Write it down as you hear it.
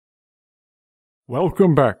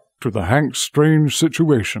Welcome back to the Hank's Strange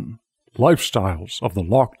Situation, Lifestyles of the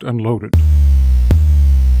Locked and Loaded.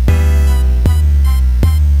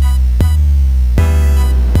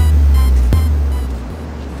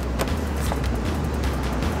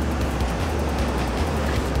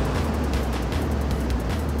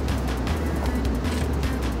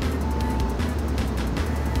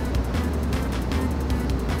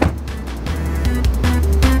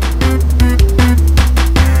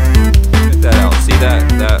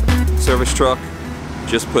 Service truck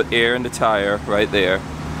just put air in the tire right there,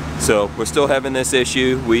 so we're still having this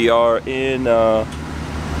issue. We are in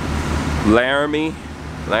Laramie,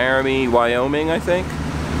 Wyoming, I think.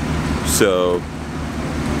 So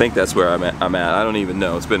I think that's where I'm at. I don't even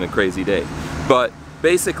know. It's been a crazy day. But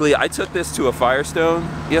basically, I took this to a Firestone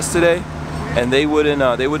yesterday, and they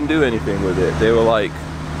wouldn't do anything with it. They were like,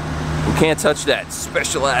 "We can't touch that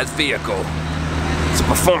specialized vehicle. It's a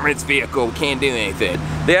performance vehicle. We can't do anything."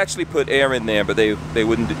 They actually put air in there, but they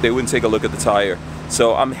wouldn't take a look at the tire.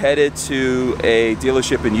 So I'm headed to a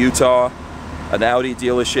dealership in Utah, an Audi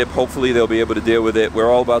dealership. Hopefully they'll be able to deal with it.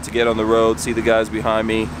 We're all about to get on the road. See the guys behind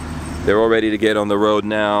me? They're all ready to get on the road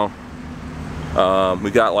now.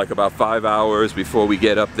 We got like about 5 hours before we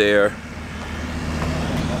get up there.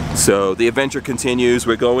 So the adventure continues.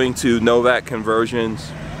 We're going to Novak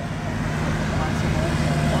conversions.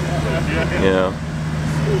 Yeah.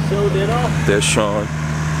 There's Sean.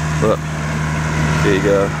 Look, there you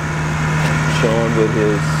go. Sean with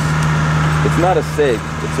his, it's not a SIG,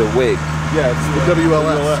 it's a wig. Yeah, it's the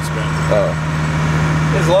WLS. Oh.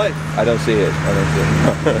 His life. I don't see it. I don't see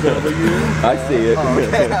it. I see it. Oh,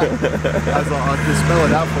 okay. I'll just spell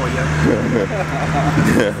it out for you.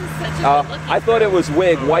 I thought it was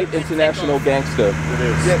WIG, White International Gangster. It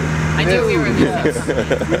is. Yeah. I knew we were there. We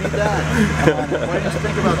need that. Why didn't you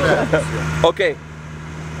think about that? Okay.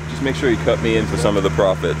 Just make sure you cut me in for some of the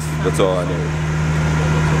profits. That's all I need.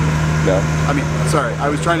 No? I mean, sorry, I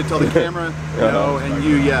was trying to tell the camera no and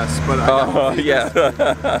you yes, but I got yeah.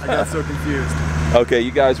 I got so confused. Okay,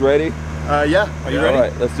 you guys ready? Yeah. Are you ready? All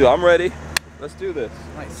right, let's do it. I'm ready. Let's do this.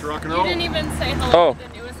 Nice. Rock and roll. You didn't even say hello to the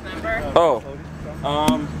newest member. Oh.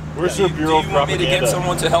 Where's your bureau of propaganda? Do you want me to get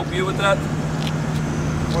someone to help you with that?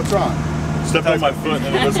 What's wrong? Stepped on my foot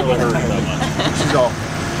and it doesn't really hurt that much. She's all.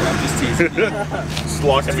 I'm just teasing. Just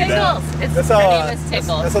locking me down. Tickles. Her name is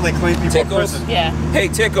Tickles. That's how they clean people in prison. Yeah. Hey,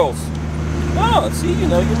 Tickles. Oh, see, you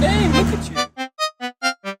know your name. Look at you.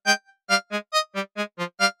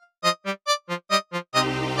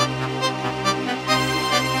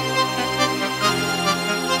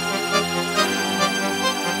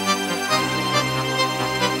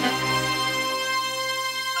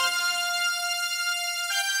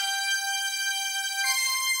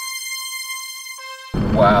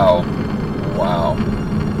 Wow, wow,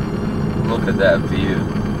 look at that view.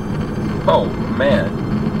 Oh man,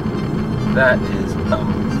 that is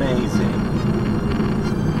amazing.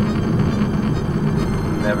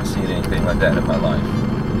 Never seen anything like that in my life.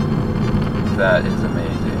 That is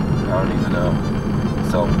amazing. I don't even know.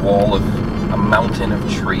 It's a mountain of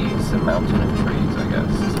trees. A mountain of trees, I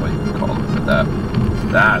guess is what you would call it. But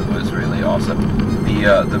that was really awesome.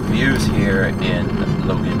 The views here in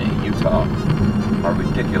Logan, Utah are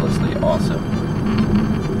ridiculously awesome,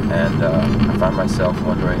 and I find myself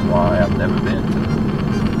wondering why I've never been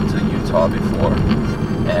to Utah before,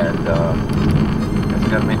 and I guess I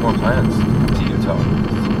gotta make more plans to Utah.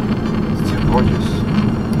 It's too gorgeous,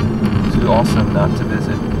 too awesome not to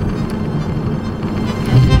visit.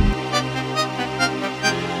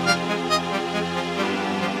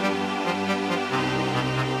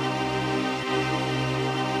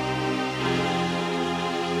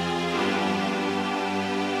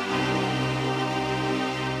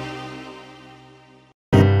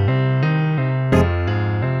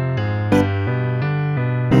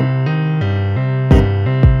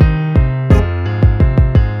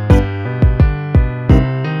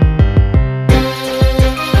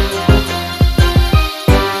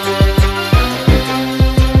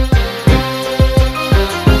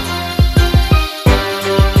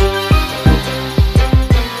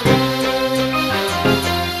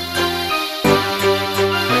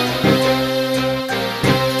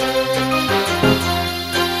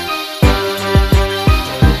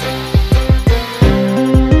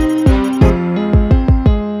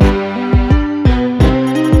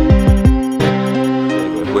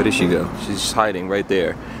 Where did she go? She's just hiding right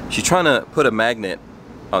there. She's trying to put a magnet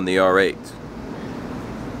on the R8.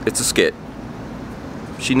 It's a skit.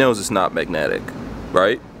 She knows it's not magnetic,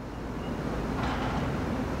 right?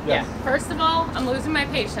 Yeah. First of all, I'm losing my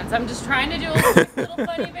patience. I'm just trying to do a little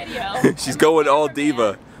funny video. She's going all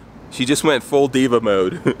diva. She just went full diva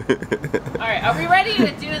mode. Alright, are we ready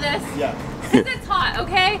to do this? Yeah. Because it's hot,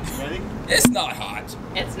 okay? Ready? It's not hot.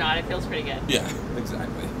 It's not, it feels pretty good. Yeah,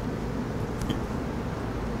 exactly.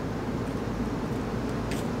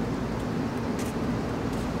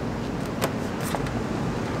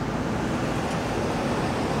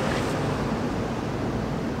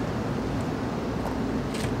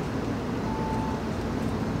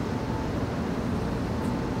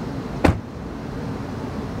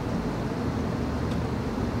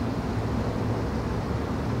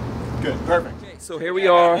 Good. Perfect. So here we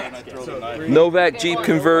are, Novak Jeep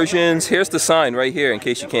Conversions. Here's the sign right here in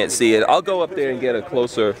case you can't see it. I'll go up there and get a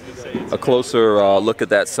closer look at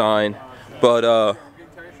that sign. But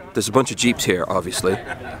there's a bunch of Jeeps here, obviously.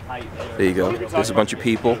 There you go. There's a bunch of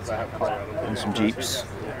people and some Jeeps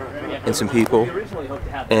and some people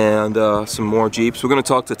and some more Jeeps. We're going to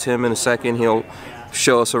talk to Tim in a second. He'll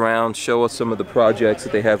show us around, show us some of the projects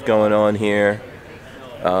that they have going on here.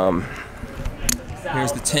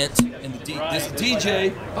 Here's the tent and this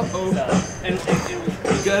DJ. Uh-oh.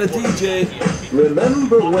 We got a DJ.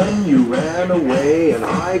 Remember when you ran away and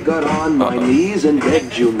I got on my knees and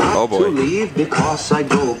begged you not to leave because I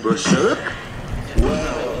go berserk?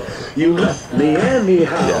 Well, you left me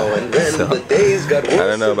anyhow, and then the days got worse. I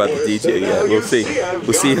don't know about the DJ yet. We'll see.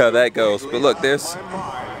 We'll see how that goes. But look, there's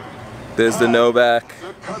the Novak.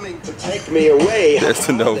 To take me away. There's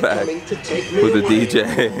the Novak with the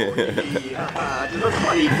DJ.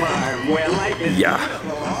 Yeah.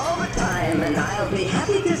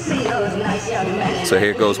 So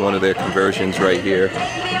here goes one of their conversions right here.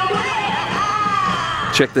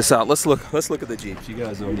 Check this out. Let's look at the Jeeps. You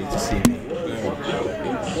guys don't need to see me.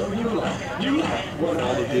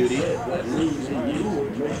 All the duty.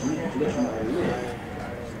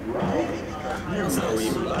 You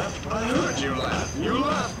laughed, I heard you laugh. You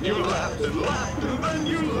laughed, you laughed, and laughed, and then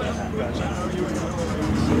you laughed.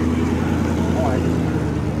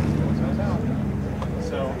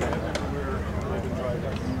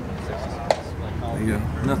 There you go.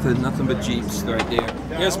 Nothing but Jeeps right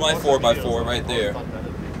there. Here's my 4x4 right there.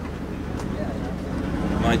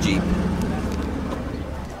 My Jeep.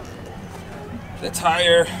 The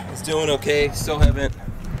tire is doing okay.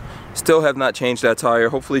 Still have not changed that tire.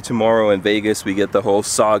 Hopefully tomorrow in Vegas we get the whole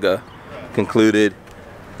saga concluded.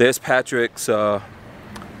 There's Patrick's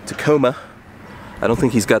Tacoma. I don't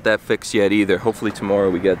think he's got that fixed yet either. Hopefully tomorrow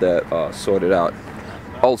we get that sorted out.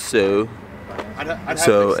 Also,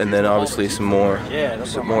 so and then obviously some more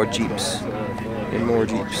Jeeps and more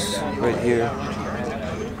Jeeps right here.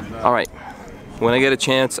 All right, when I get a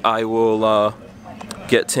chance, I will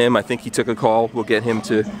get Tim. I think he took a call. We'll get him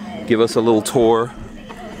to give us a little tour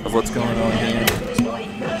of what's going on here.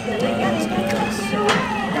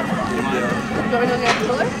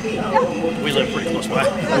 We live pretty close by.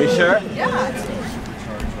 Are you sure? Yeah.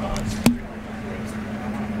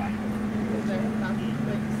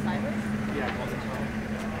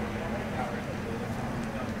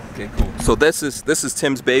 Okay, cool. So this is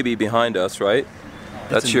Tim's baby behind us, right?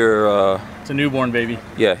 That's your It's a newborn baby.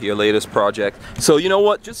 yeah, your latest project. So you know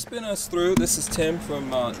what? Just spin us through. This is Tim from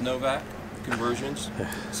Novak Conversions.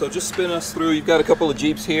 So just spin us through. You've got a couple of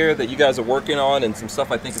Jeeps here that you guys are working on, and some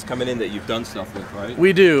stuff I think is coming in that you've done stuff with, right?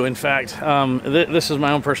 We do, in fact. This is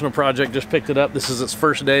my own personal project. Just picked it up. This is its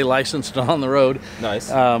first day licensed on the road. Nice.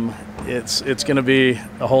 It's going to be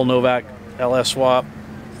a whole Novak LS swap,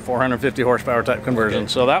 450 horsepower type conversion.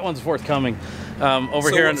 Okay. So that one's forthcoming. I'm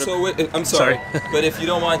sorry, but if you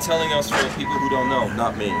don't mind telling us, for people who don't know,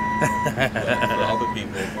 not me, for other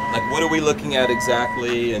people, like what are we looking at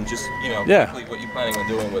exactly, and just quickly what you're planning on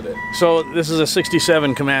doing with it. So this is a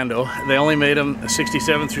 67 Commando. They only made them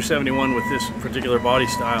 67 through 71 with this particular body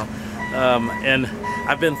style, and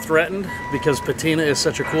I've been threatened because patina is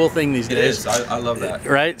such a cool thing these days. It is. I love that.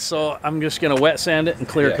 Right? So I'm just gonna wet sand it and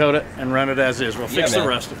clear coat it and run it as is. We'll fix the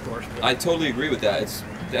rust, of course. I totally agree with that.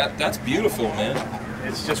 That's beautiful, man.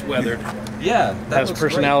 It's just weathered. Yeah, that has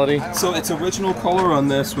personality. Great. So its original color on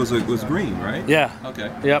this was green, right? Yeah. Okay.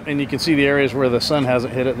 Yep, and you can see the areas where the sun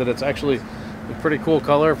hasn't hit it, that it's actually a pretty cool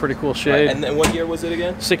color, pretty cool shade. Right. And then what year was it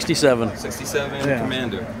again? 67. 67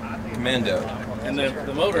 Commando. And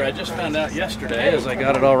the motor, I just found out yesterday as I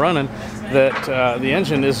got it all running that the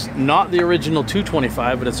engine is not the original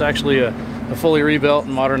 225, but it's actually a fully rebuilt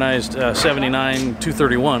and modernized 79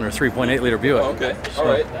 231 or 3.8 liter Buick. Oh, okay. All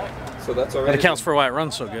right. So that's already. That accounts for why it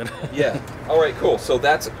runs so good. Yeah. All right. Cool. So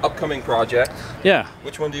that's upcoming project. Yeah.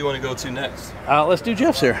 Which one do you want to go to next? Let's do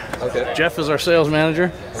Jeff's here. Okay. Jeff is our sales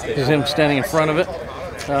manager. Okay. This is him standing in front of it.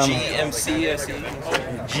 GMC, I see.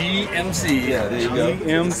 GMC. Yeah, there you go.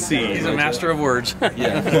 GMC. He's a master of words.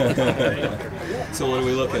 Yeah. So what are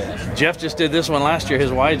we looking at? Jeff just did this one last year,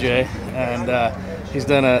 his YJ, and he's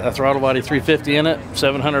done a throttle body 350 in it,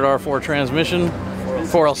 700 R4 transmission,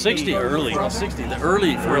 4L60 early, 4L60, the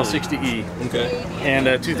early 4L60E. Okay. And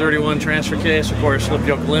a 231 transfer case, of course, slip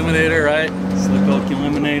yoke eliminator, right? Slip yoke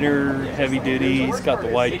eliminator, heavy duty. It's got the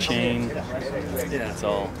wide chain. Yeah, it's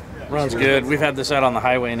all. Runs good. We've had this out on the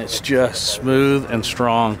highway, and it's just smooth and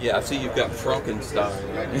strong. Yeah, I see you've got Frankenstein.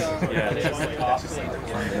 Yeah,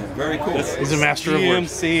 very cool. He's a master of words.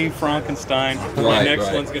 GMC Frankenstein. My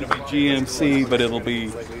next one's going to be GMC, but it'll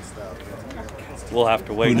be. We'll have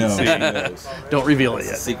to wait and see. Don't reveal it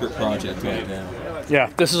yet. Secret project right now. Yeah,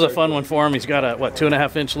 this is a fun one for him. He's got a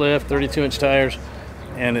 2.5-inch lift, 32-inch tires,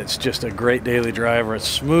 and it's just a great daily driver. It's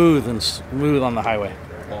smooth on the highway.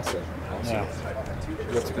 Awesome. Yeah.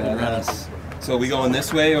 That's badass. So are we going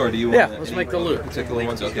this way, or do you want? Yeah, let's make the loop. Particular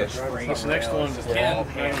ones, okay. This next one, Ken,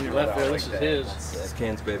 and left there. This is his. That's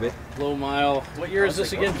Ken's baby. Low mile. What year is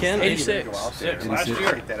this again, Ken? 86. Last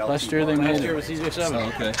year. Last year they made Last it. year was CJ7. Oh,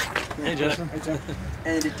 okay. Hey, Justin.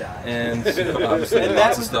 And it died. And obviously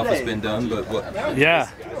lots of stuff has been done, but what? Yeah.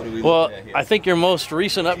 What are we Well, looking at here? I think your most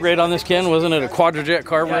recent upgrade on this, Ken, wasn't it a quadrajet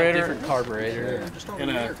carburetor? Different carburetor. In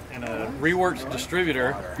a reworked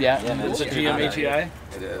distributor. Yeah. It's a GM HEI.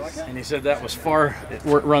 It is. And he said that was it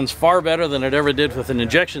runs far better than it ever did with an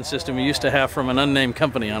injection system we used to have from an unnamed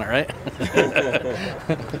company on it, right?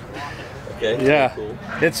 Okay. Yeah. Cool.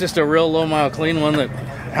 It's just a real low mile clean one.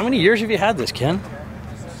 How many years have you had this, Ken?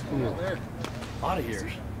 A lot of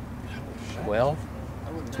years. 12.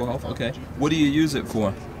 12. Okay. What do you use it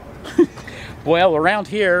for? Well, around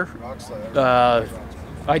here,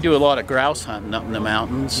 I do a lot of grouse hunting up in the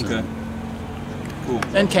mountains. Okay. Cool.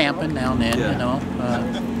 And camping now and then, Yeah. you know.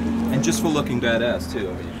 And just for looking badass too.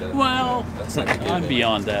 I mean, Well, that's not good. I'm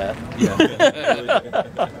beyond that.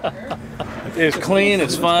 It's clean,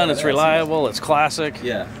 it's fun, it's reliable, it's classic,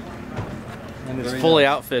 Yeah. and it's Very fully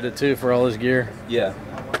nice. outfitted too for all his gear. Yeah.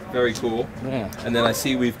 Very cool. Yeah. And then I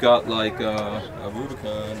see we've got like a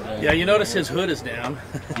Rubicon. Yeah, you notice his hood is down.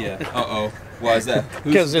 Yeah. Uh-oh. Why is that?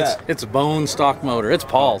 Who's Because that? it's a bone stock motor. It's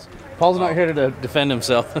Paul's. Paul's not here to defend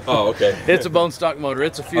himself. Oh, okay. It's a bone stock motor.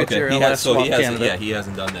 It's a future Okay. LS swap he hasn't. candidate. Yeah, he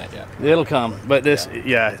hasn't done that yet. It'll come, but this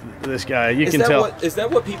guy, you can tell. Is that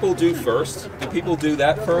what people do first? Do people do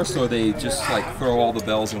that first, or they just like throw all the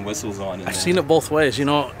bells and whistles on? I've seen it both ways. You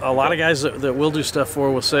know, a lot of guys that we'll do stuff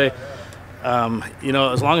for will say, you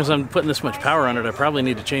know, as long as I'm putting this much power on it, I probably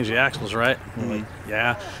need to change the axles, right? Like,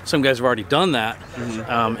 yeah. Some guys have already done that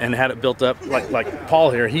and had it built up. Like Paul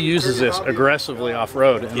here, he uses this aggressively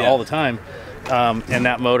off-road and all the time, and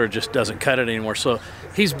that motor just doesn't cut it anymore. So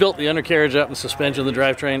he's built the undercarriage up and suspension of the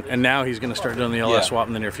drivetrain, and now he's going to start doing the LS swap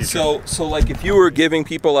in the near future. So like if you were giving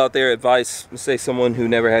people out there advice, say someone who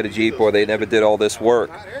never had a Jeep or they never did all this work,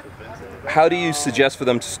 how do you suggest for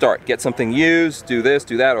them to start? Get something used, do this,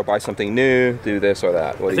 do that, or buy something new, do this or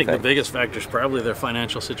that? What do you I think think? the biggest factor is probably their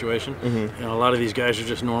financial situation. You know, a lot of these guys are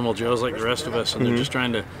just normal Joes like the rest of us, and they're just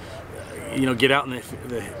trying to, you know, get out in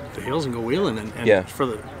the hills and go wheeling. And for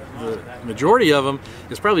the majority of them,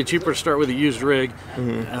 it's probably cheaper to start with a used rig,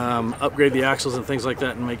 upgrade the axles and things like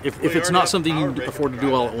that, and make if it's not something you can afford to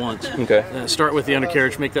do all at once. Okay. Start with the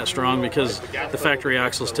undercarriage, make that strong, because the factory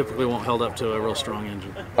axles typically won't hold up to a real strong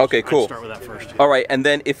engine. Okay, cool. I'd start with that first. All right, and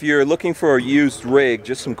then if you're looking for a used rig,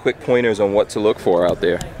 just some quick pointers on what to look for out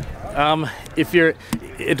there.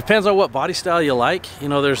 It depends on what body style you like. You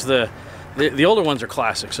know, there's the older ones are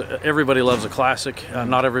classics. Everybody loves a classic.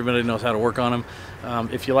 Not everybody knows how to work on them.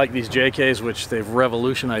 If you like these JKs, which they've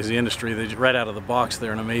revolutionized the industry, right out of the box,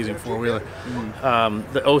 they're an amazing four-wheeler.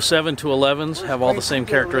 The 07 to 11s have all the same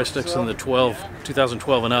characteristics, and the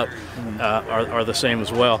 2012 and up are the same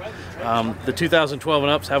as well. The 2012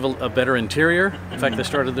 and ups have a better interior. In fact, they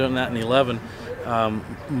started doing that in 11.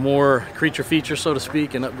 More creature features, so to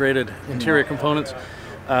speak, and upgraded interior components.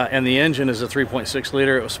 And the engine is a 3.6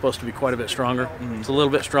 liter. It was supposed to be quite a bit stronger. It's a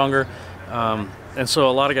little bit stronger. And so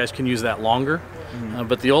a lot of guys can use that longer.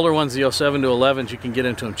 But the older ones, the 07 to 11s, you can get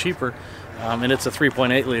into them cheaper. And it's a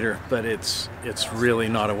 3.8 liter, but it's really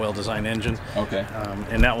not a well-designed engine. Okay.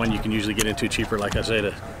 And that one you can usually get into cheaper, like I say,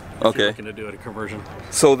 if you're looking to do it a conversion.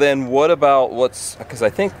 So then what about because I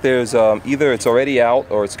think there's either it's already out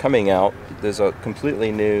or it's coming out. There's a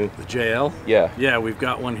completely new... The JL? Yeah. Yeah, we've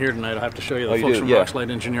got one here tonight. I'll have to show you. The you folks do? from Yeah. Rockslide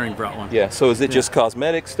Engineering brought one. Yeah, so is it just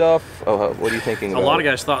cosmetic stuff? What are you thinking A about? lot of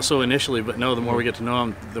guys thought so initially, but no, the more we get to know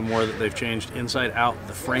them, the more that they've changed inside out.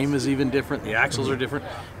 The frame is even different, the axles are different,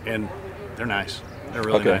 and they're nice. They're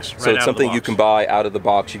really nice. So it's something you can buy out of the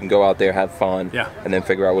box. You can go out there, have fun, yeah, and then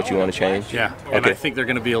figure out what you want to change. Yeah, and I think they're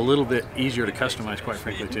going to be a little bit easier to customize, quite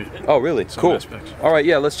frankly, too. Oh, really? Cool. All right,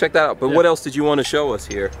 yeah, let's check that out. But what else did you want to show us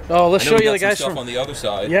here? Oh, let's show you the guys from on the other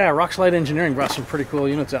side. Yeah, Rockslide Engineering brought some pretty cool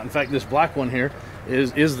units out. In fact, this black one here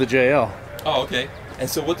is the JL. Oh, okay. And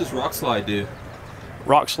so what does Rockslide do?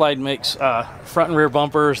 Rockslide makes front and rear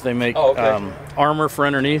bumpers. They make armor for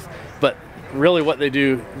underneath. But really what they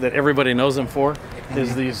do that everybody knows them for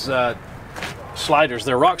is these sliders.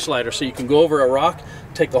 They're rock sliders, so you can go over a rock,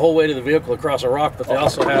 take the whole weight of the vehicle across a rock, but they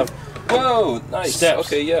also have nice steps.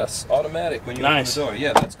 Okay, yes, automatic when you open the door.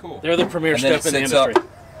 Yeah, that's cool. They're the premier step in the industry.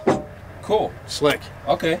 Cool. Slick.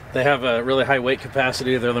 Okay. They have a really high weight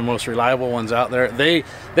capacity. They're the most reliable ones out there.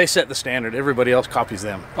 They set the standard. Everybody else copies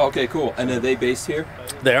them. Okay, cool. And are they based here?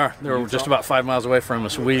 They are. They're just about 5 miles away from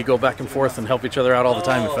us. We go back and forth and help each other out all the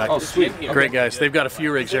time, in fact. Oh, sweet. Great guys. They've got a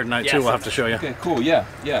few rigs here tonight, too. We'll have to show you. Okay, cool. Yeah.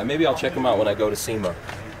 Yeah, maybe I'll check them out when I go to SEMA.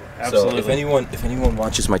 Absolutely. So if anyone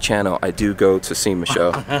watches my channel, I do go to SEMA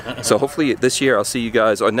show. So hopefully this year I'll see you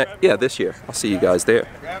guys, or this year I'll see you guys there.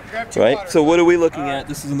 Right? So what are we looking at?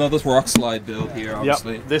 This is another Rockslide build here,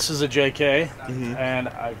 obviously. Yep. This is a JK, and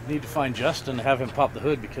I need to find Justin to have him pop the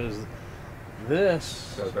hood because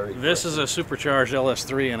this is a supercharged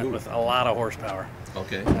LS3 and with a lot of horsepower.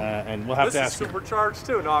 Okay. And we'll have to ask. This is supercharged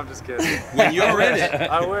too. No, I'm just kidding. When you're in it.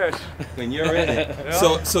 I wish. When you're in it.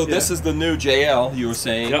 Yeah. So this is the new JL you were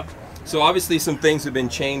saying. Yep. So obviously some things have been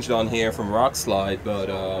changed on here from Rockslide, but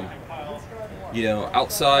you know,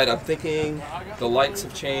 outside I'm thinking the lights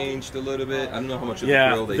have changed a little bit. I don't know how much of the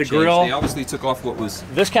grill they changed. Grill, they obviously took off what was.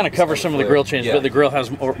 This kind of covers some of the grill changes, but the grill has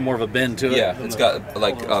more of a bend to it. Yeah, it's got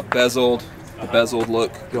like a bezeled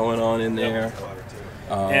look going on in there.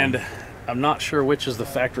 And I'm not sure which is the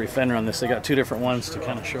factory fender on this. They got two different ones to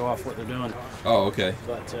kind of show off what they're doing. Oh, okay.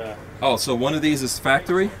 But so one of these is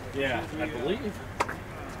factory? Yeah, I believe.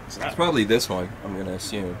 It's probably this one, I'm going to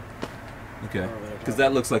assume. Okay. Because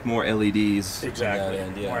that looks like more LEDs. Exactly.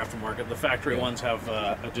 End, yeah. More aftermarket. The factory ones have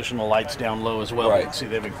additional lights down low as well. Right. You can see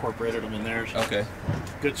they've incorporated them in theirs. Okay.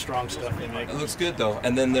 Good, strong stuff they make. It looks good, though.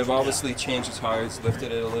 And then they've obviously changed the tires,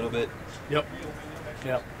 lifted it a little bit. Yep.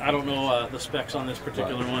 Yep. I don't know the specs on this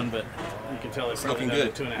particular one, but you can tell it's looking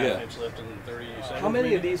good. 2.5 inch lift and 37. How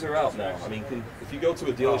many of these are out now? I mean, if you go to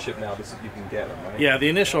a dealership now, you can get them, right? Yeah, the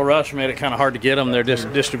initial rush made it kind of hard to get them. Their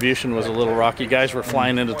distribution was a little rocky. Guys were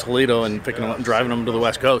flying into Toledo and picking them up and driving them to the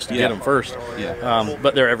West Coast to get them first. Yeah.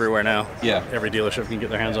 But they're everywhere now. Yeah. Every dealership can get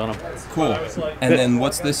their hands on them. Cool. And then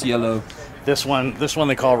what's this yellow? This one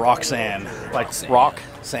they call Roxanne, like rock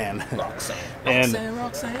sand. And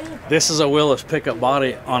this is a Willis pickup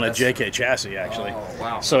body on a JK chassis, actually. Oh,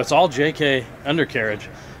 wow. So it's all JK undercarriage,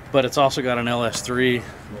 but it's also got an LS3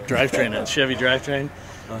 drivetrain, a Chevy drivetrain.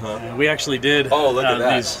 And we actually did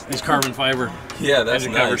these carbon fiber that's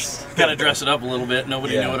engine nice. covers. Kind of dress it up a little bit.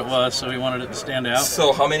 Nobody knew what it was, so we wanted it to stand out.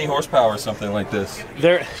 So how many horsepower is something like this?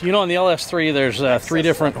 There, you know, on the LS3, there's 3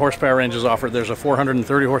 different horsepower ranges offered. There's a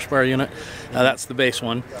 430 horsepower unit. That's the base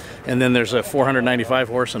one. And then there's a 495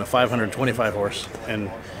 horse and a 525 horse. And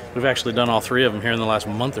we've actually done all 3 of them here in the last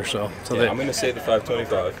month or so. So I'm going to say the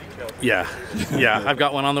 525. Yeah. I've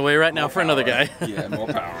got one on the way right now for another guy. Yeah, more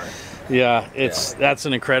power. Yeah, that's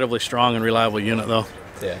an incredibly strong and reliable unit, though.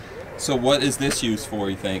 Yeah. So what is this used for,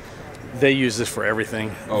 you think? They use this for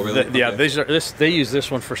everything. Oh, really? Yeah, they use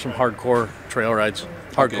this one for some hardcore trail rides.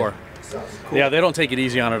 Hardcore. Okay. Cool. Yeah, they don't take it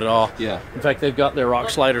easy on it at all. Yeah. In fact, they've got their rock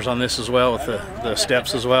sliders on this as well with the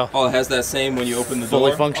steps as well. Oh, it has that same when you open the door?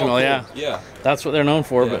 Fully functional, cool. Yeah. That's what they're known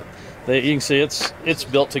for, but you can see it's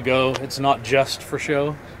built to go. It's not just for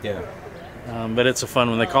show. Yeah. But it's a fun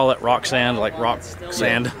one. They call it rock sand, like rock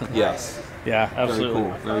sand. Yes. Yeah,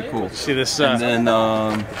 absolutely. Very cool. See this? And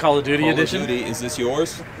then Call of Duty edition. Call of Duty, is this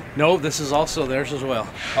yours? No, this is also theirs as well.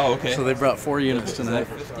 Oh, okay. So they brought 4 units tonight.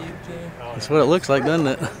 That's what it looks like, doesn't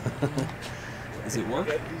it? Does it work?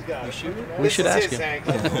 We should ask him.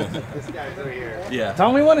 This guy's over here. Yeah.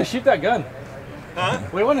 Tom, we want to shoot that gun. Huh?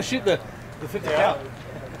 We want to shoot the 50 cal.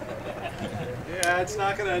 Yeah, it's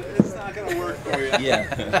not gonna work for you.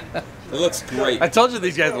 Yeah. It looks great. I told you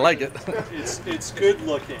these guys would like it. It's good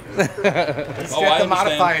looking. You have to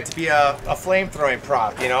modify it to be a flame-throwing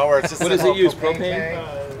prop, you know, where it's just what does it use?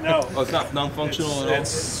 Propane? No. Oh, it's not non-functional at all? It's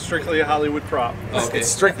strictly a Hollywood prop. Okay. It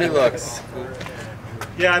strictly looks.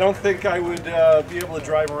 Yeah, I don't think I would be able to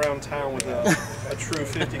drive around town with a true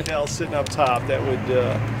 50 cal sitting up top. That would,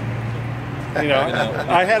 you know,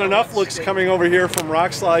 I had enough looks coming over here from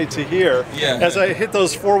Rockslide to here. Yeah. As I hit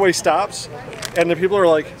those 4-way stops, and the people are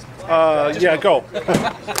like, yeah, go.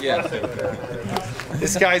 Yeah.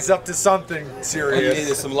 This guy's up to something serious. You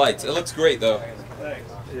needed some lights. It looks great, though.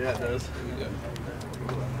 Thanks. Yeah, it does.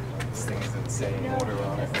 This thing is insane. Motor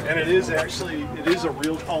on it. And it is actually, it is a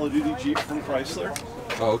real Call of Duty Jeep from Chrysler.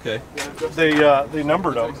 Oh, okay. They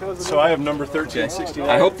numbered them, so I have number 1369.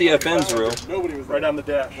 I hope the FN's real. Right on the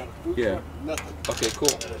dash. Yeah. Okay, cool.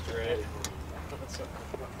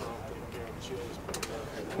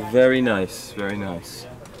 Very nice, very nice.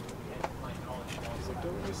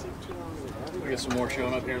 We got some more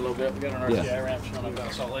showing up here in a little bit. We got an RTI ramp showing up out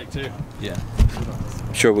of Salt Lake too. Yeah.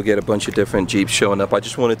 I'm sure we'll get a bunch of different Jeeps showing up. I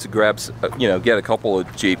just wanted to grab, get a couple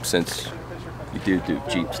of Jeeps since you do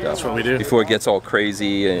Jeep stuff. That's what we do. Before it gets all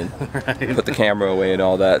crazy and put the camera away and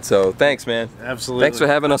all that. So thanks, man. Absolutely. Thanks for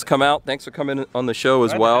having us come out. Thanks for coming on the show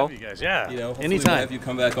as well. Glad to have you guys. Yeah. Hopefully Anytime. We'll have you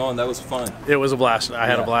come back on. That was fun. It was a blast. I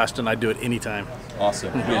had a blast, and I'd do it anytime.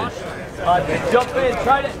 Awesome. Good. Jump in.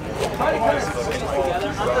 Try to kind of squeeze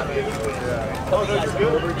together.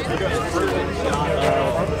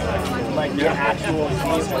 Like your actual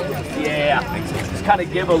team. Yeah. Just kind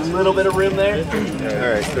of give a little bit of room there. All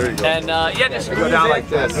right, there you go. And yeah, just go down like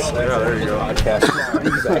this. Yeah, there you go.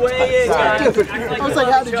 Way in, guys. I was like,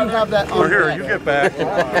 how did you have that on? Here, you get back,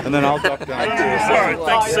 and then I'll duck down. Sorry,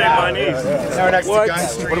 thanks to save my knees. Now we're next to Gun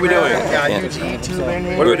Street. What are we doing? Yeah,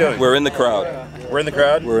 YouTube. What are we doing? We're in the crowd. We're in the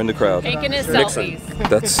crowd? We're in the crowd. Taking his selfies.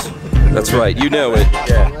 That's right. You know it.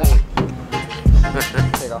 Yeah.